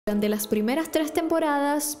Durante las primeras 3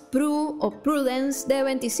 temporadas, Prue o Prudence, de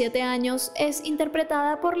 27 años, es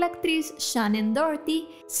interpretada por la actriz Shannen Doherty,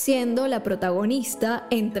 siendo la protagonista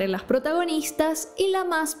entre las protagonistas y la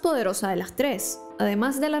más poderosa de las tres.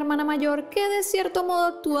 Además de la hermana mayor, que de cierto modo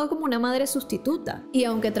actúa como una madre sustituta. Y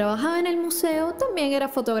aunque trabajaba en el museo, también era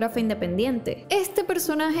fotógrafa independiente. Este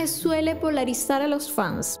personaje suele polarizar a los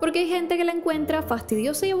fans, porque hay gente que la encuentra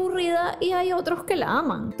fastidiosa y aburrida y hay otros que la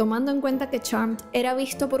aman. Tomando en cuenta que Charmed era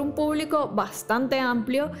visto por un público bastante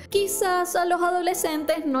amplio, quizás a los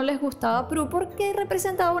adolescentes no les gustaba Prue porque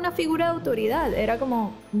representaba una figura de autoridad, era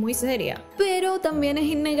como muy seria. Pero también es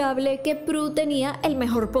innegable que Prue tenía el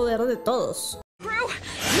mejor poder de todos.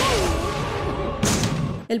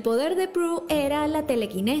 El poder de Prue era la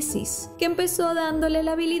telequinesis, que empezó dándole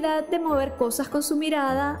la habilidad de mover cosas con su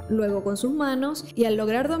mirada, luego con sus manos, y al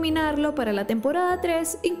lograr dominarlo para la temporada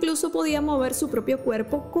 3, incluso podía mover su propio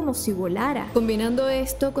cuerpo como si volara. Combinando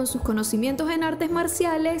esto con sus conocimientos en artes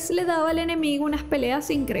marciales, le daba al enemigo unas peleas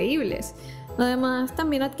increíbles. Además,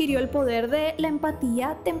 también adquirió el poder de la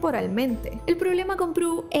empatía temporalmente. El problema con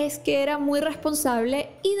Prue es que era muy responsable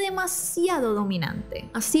y demasiado dominante.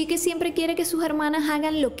 Así que siempre quiere que sus hermanas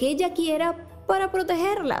hagan lo que ella quiera para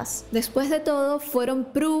protegerlas. Después de todo,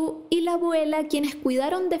 fueron Prue y la abuela quienes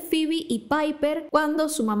cuidaron de Phoebe y Piper cuando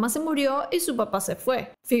su mamá se murió y su papá se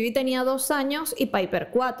fue. Phoebe tenía 2 años y Piper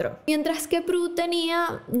 4, mientras que Prue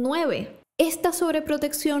tenía 9. Esta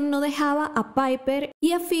sobreprotección no dejaba a Piper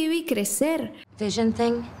y a Phoebe crecer. Vision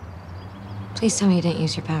thing? Please tell me you didn't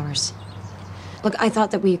use your powers. Look, I thought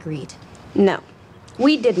that we agreed. No,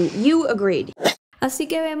 we didn't. You agreed. Así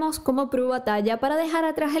que vemos cómo Prue batalla para dejar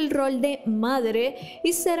atrás el rol de madre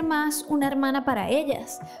y ser más una hermana para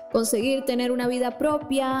ellas. Conseguir tener una vida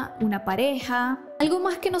propia, una pareja, algo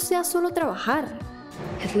más que no sea solo trabajar.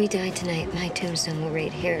 If we die tonight, my tombstone will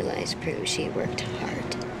read, "Here lies Prue, she worked hard."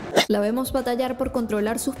 La vemos batallar por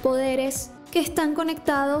controlar sus poderes, que están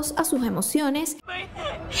conectados a sus emociones,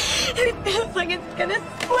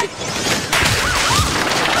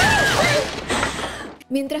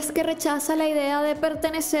 mientras que rechaza la idea de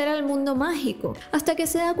pertenecer al mundo mágico, hasta que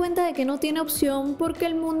se da cuenta de que no tiene opción porque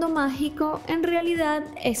el mundo mágico en realidad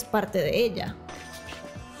es parte de ella.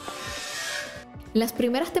 En las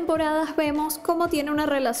primeras temporadas vemos cómo tiene una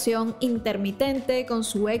relación intermitente con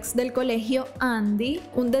su ex del colegio, Andy,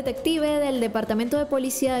 un detective del Departamento de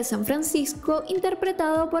Policía de San Francisco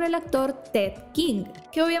interpretado por el actor Ted King,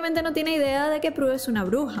 que obviamente no tiene idea de que Prue es una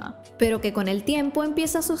bruja, pero que con el tiempo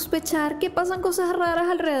empieza a sospechar que pasan cosas raras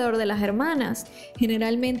alrededor de las hermanas.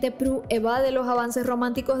 Generalmente Prue evade los avances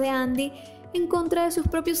románticos de Andy en contra de sus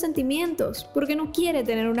propios sentimientos, porque no quiere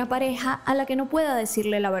tener una pareja a la que no pueda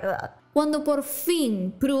decirle la verdad. Cuando por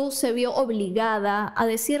fin Prue se vio obligada a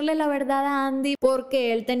decirle la verdad a Andy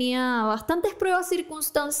porque él tenía bastantes pruebas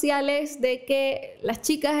circunstanciales de que las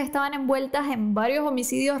chicas estaban envueltas en varios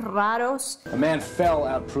homicidios raros. A man fell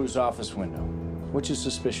out Prue's office window, which is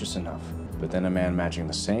suspicious enough. But then a man matching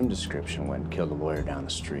the same description went and killed a lawyer down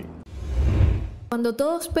the street. Cuando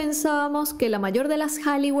todos pensábamos que la mayor de las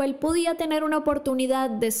Halliwell podía tener una oportunidad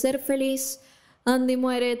de ser feliz, Andy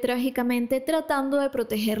muere trágicamente tratando de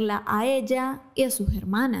protegerla a ella y a sus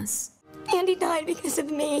hermanas. Andy died because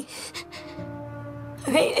of me.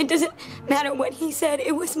 Okay, it doesn't matter what he said,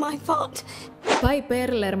 it was my fault.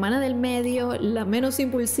 Piper, la hermana del medio, la menos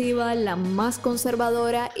impulsiva, la más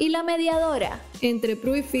conservadora y la mediadora entre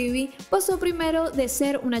Prue y Phoebe, pasó primero de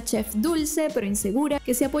ser una chef dulce pero insegura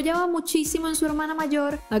que se apoyaba muchísimo en su hermana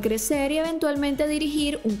mayor a crecer y eventualmente a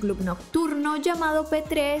dirigir un club nocturno llamado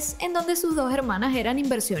P3 en donde sus 2 hermanas eran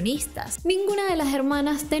inversionistas. Ninguna de las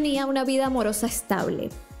hermanas tenía una vida amorosa estable,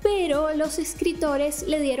 pero los escritores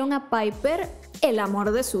le dieron a Piper el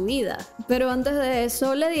amor de su vida. Pero antes de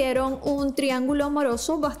eso le dieron un triángulo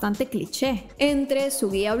amoroso bastante cliché entre su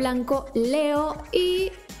guía blanco Leo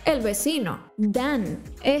y el vecino, Dan.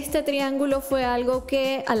 Este triángulo fue algo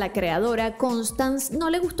que a la creadora Constance no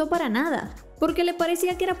le gustó para nada, porque le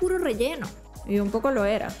parecía que era puro relleno. Y un poco lo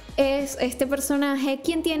era. Es este personaje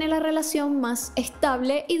quien tiene la relación más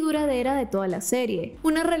estable y duradera de toda la serie.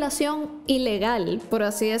 Una relación ilegal, por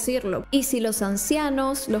así decirlo. Y si los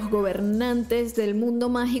ancianos, los gobernantes del mundo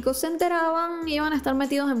mágico se enteraban, iban a estar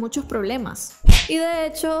metidos en muchos problemas. Y de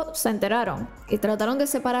hecho, se enteraron. Y trataron de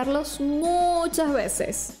separarlos muchas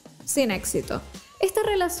veces, sin éxito. Esta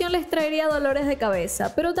relación les traería dolores de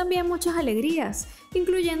cabeza, pero también muchas alegrías,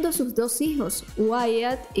 incluyendo a sus 2 hijos,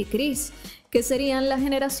 Wyatt y Chris, que serían la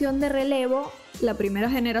generación de relevo, la primera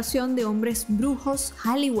generación de hombres brujos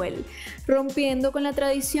Halliwell, rompiendo con la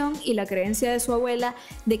tradición y la creencia de su abuela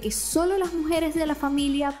de que solo las mujeres de la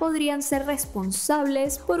familia podrían ser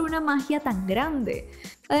responsables por una magia tan grande.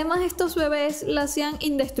 Además, estos bebés la hacían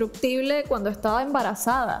indestructible cuando estaba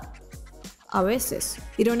embarazada. A veces.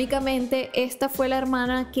 Irónicamente, esta fue la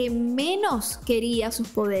hermana que menos quería sus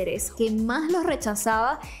poderes, que más los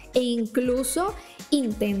rechazaba e incluso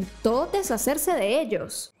intentó deshacerse de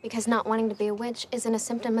ellos. Because not wanting to be a witch isn't a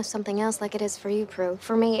symptom of something else like it is for you, Prue.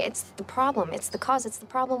 For me, it's the problem, it's the cause, it's the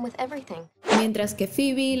problem with everything. Mientras que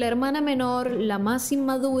Phoebe, la hermana menor, la más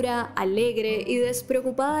inmadura, alegre y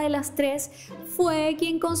despreocupada de las tres, fue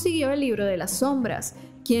quien consiguió el libro de las sombras,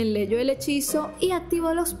 quien leyó el hechizo y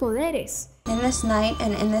activó los poderes. In this night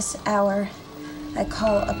and in this hour, I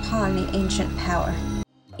call upon the ancient power.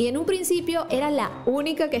 Y en un principio era la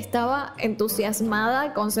única que estaba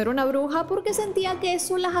entusiasmada con ser una bruja porque sentía que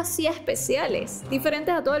eso las hacía especiales,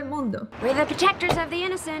 diferentes a todo el mundo. We're the protectors of the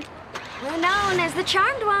innocent. We're known as the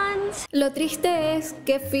charmed ones. Lo triste es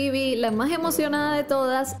que Phoebe, la más emocionada de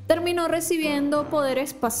todas, terminó recibiendo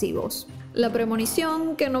poderes pasivos. La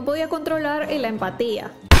premonición que no podía controlar y la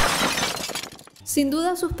empatía. Sin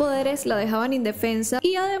duda sus poderes la dejaban indefensa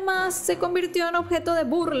y además se convirtió en objeto de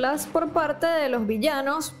burlas por parte de los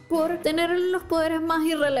villanos por tener los poderes más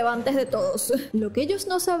irrelevantes de todos. Lo que ellos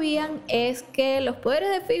no sabían es que los poderes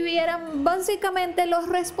de Phoebe eran básicamente los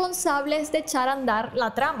responsables de echar a andar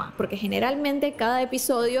la trama, porque generalmente cada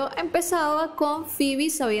episodio empezaba con Phoebe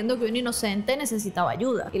sabiendo que un inocente necesitaba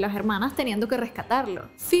ayuda y las hermanas teniendo que rescatarlo.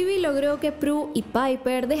 Phoebe logró que Prue y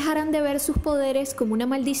Piper dejaran de ver sus poderes como una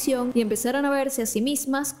maldición y empezaran a verse a sí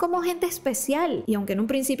mismas como gente especial, y aunque en un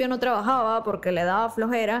principio no trabajaba porque le daba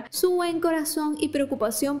flojera, su buen corazón y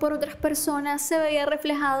preocupación por otras personas se veía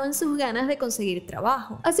reflejado en sus ganas de conseguir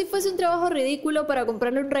trabajo. Así fuese un trabajo ridículo para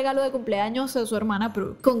comprarle un regalo de cumpleaños a su hermana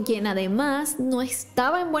Prue, con quien además no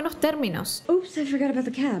estaba en buenos términos. Oops, I forgot about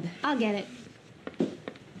the cab. I'll get it.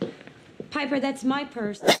 Piper, that's my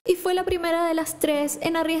purse. Y fue la primera de las tres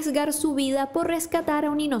en arriesgar su vida por rescatar a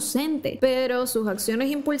un inocente, pero sus acciones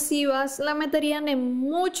impulsivas la meterían en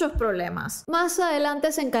muchos problemas. Más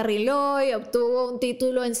adelante se encarriló y obtuvo un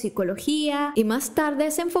título en psicología, y más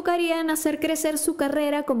tarde se enfocaría en hacer crecer su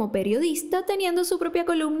carrera como periodista, teniendo su propia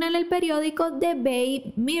columna en el periódico The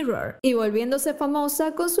Bay Mirror y volviéndose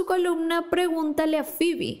famosa con su columna Pregúntale a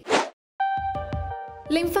Phoebe.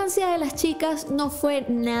 La infancia de las chicas no fue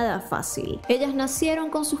nada fácil. Ellas nacieron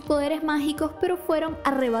con sus poderes mágicos, pero fueron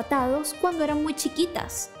arrebatados cuando eran muy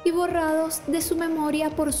chiquitas y borrados de su memoria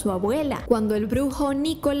por su abuela, cuando el brujo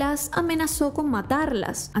Nicholas amenazó con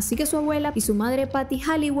matarlas. Así que su abuela y su madre Phoebe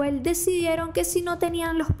Halliwell decidieron que si no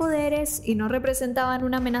tenían los poderes y no representaban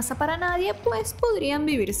una amenaza para nadie, pues podrían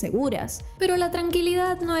vivir seguras. Pero la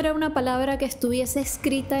tranquilidad no era una palabra que estuviese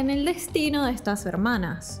escrita en el destino de estas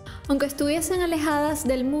hermanas. Aunque estuviesen alejadas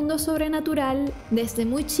del mundo sobrenatural, desde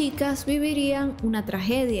muy chicas vivirían una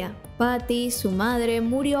tragedia. Patty, su madre,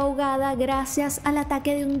 murió ahogada gracias al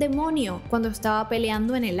ataque de un demonio cuando estaba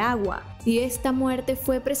peleando en el agua, y esta muerte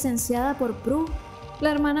fue presenciada por Prue, la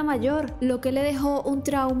hermana mayor, lo que le dejó un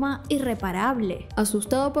trauma irreparable.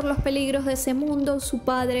 Asustado por los peligros de ese mundo, su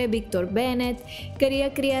padre, Victor Bennett,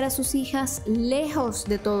 quería criar a sus hijas lejos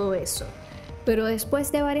de todo eso. Pero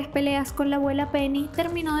después de varias peleas con la abuela Penny,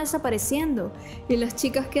 terminó desapareciendo y las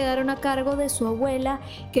chicas quedaron a cargo de su abuela,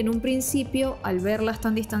 que en un principio, al verlas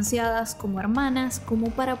tan distanciadas como hermanas,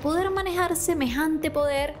 como para poder manejar semejante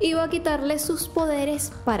poder, iba a quitarles sus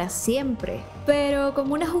poderes para siempre. Pero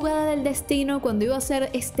como una jugada del destino, cuando iba a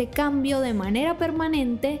hacer este cambio de manera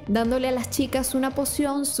permanente, dándole a las chicas una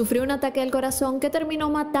poción, sufrió un ataque al corazón que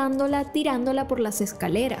terminó matándola tirándola por las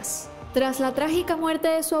escaleras. Tras la trágica muerte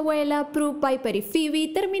de su abuela, Prue, Piper y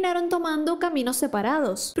Phoebe terminaron tomando caminos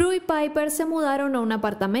separados. Prue y Piper se mudaron a un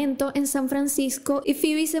apartamento en San Francisco y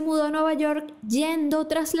Phoebe se mudó a Nueva York yendo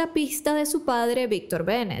tras la pista de su padre, Victor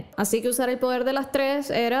Bennett. Así que usar el poder de las tres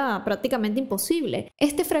era prácticamente imposible.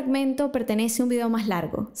 Este fragmento pertenece a un video más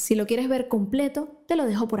largo. Si lo quieres ver completo, te lo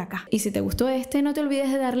dejo por acá. Y si te gustó este, no te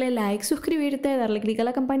olvides de darle like, suscribirte, darle click a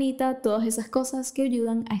la campanita, todas esas cosas que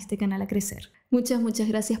ayudan a este canal a crecer. Muchas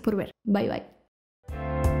gracias por ver. Bye bye.